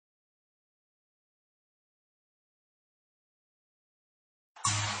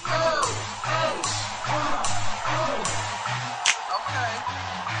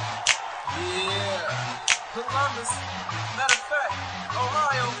fellas. Matter of fact,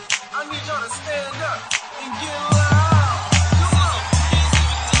 Ohio, I need y'all to stand up and get loud. Come on.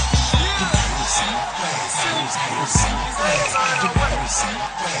 Yeah. These haters are in our way,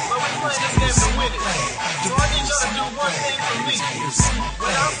 but we playing this game to win it. So I need y'all to do one thing for me.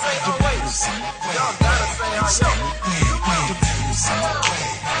 When I say, oh wait, y'all gotta say, oh yo.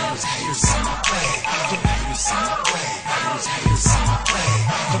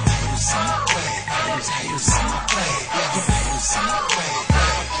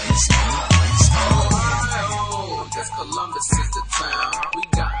 Columbus is the town. We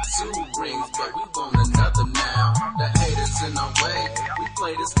got 2 rings, but we want another now. The haters in our way. We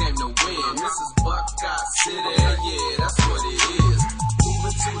play this game to win. This is Buckeye City, yeah, that's what it is.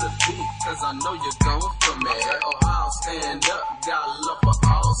 Moving to the beat, cause I know you're going for me. Ohio, stand up, got love for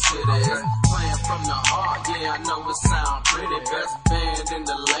all cities. Playing from the heart, yeah, I know it sound pretty. Best band in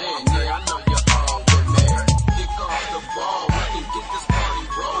the land, yeah, I know you're all with me. Kick off the ball, we can get this party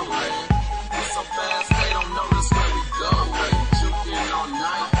rolling. We're so fast, they don't notice where we going. Juking all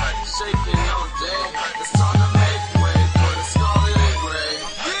night, shaking all day. It's time to make way for the Scarlet Gray.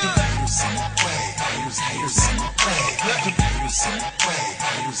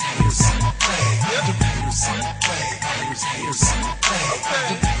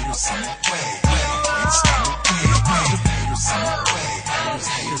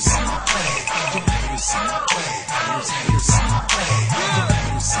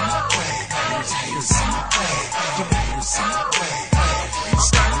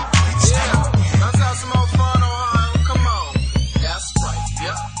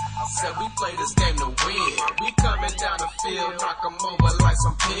 We play this game to win. We coming down the field, knock 'em over like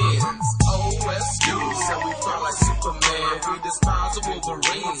some pins. OSU, so we fly like Superman. We despise the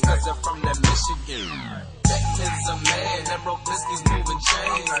Wolverines, cause they're from that Michigan. Beckman's a man, and Robisky's moving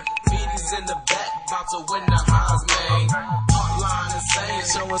chains. Beatty's in the back, about to win the Heisman. Hotline insane,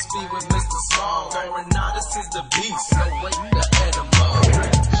 showing speed with Mr. Small. Arenatus is the beast, so wait the animal.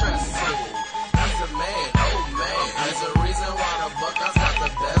 Trustful, he's a man, oh man. There's a reason why the Buckeyes got the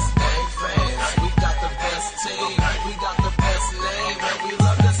best fans. We got the best team, we got the best name, and we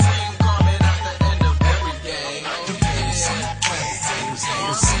love to sing Carmen at the end of every game.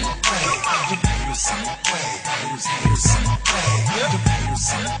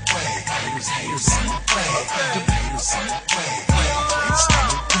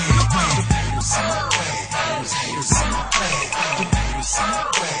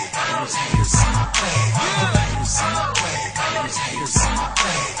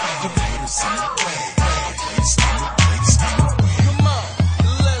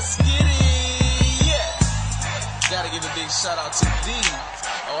 Gotta give a big shout out to the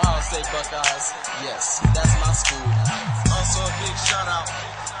Ohio State Buckeyes. Yes, that's my school. Also a big shout out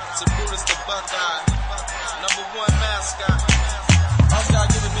to Brutus the Buckeye, #1 mascot. Also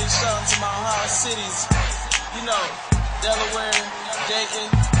gotta give a big shout out to my Ohio cities. You know, Delaware, Dayton,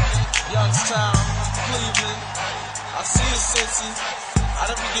 Youngstown, Cleveland. I see you, Cincy. I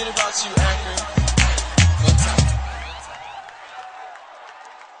don't forget about you, Akron.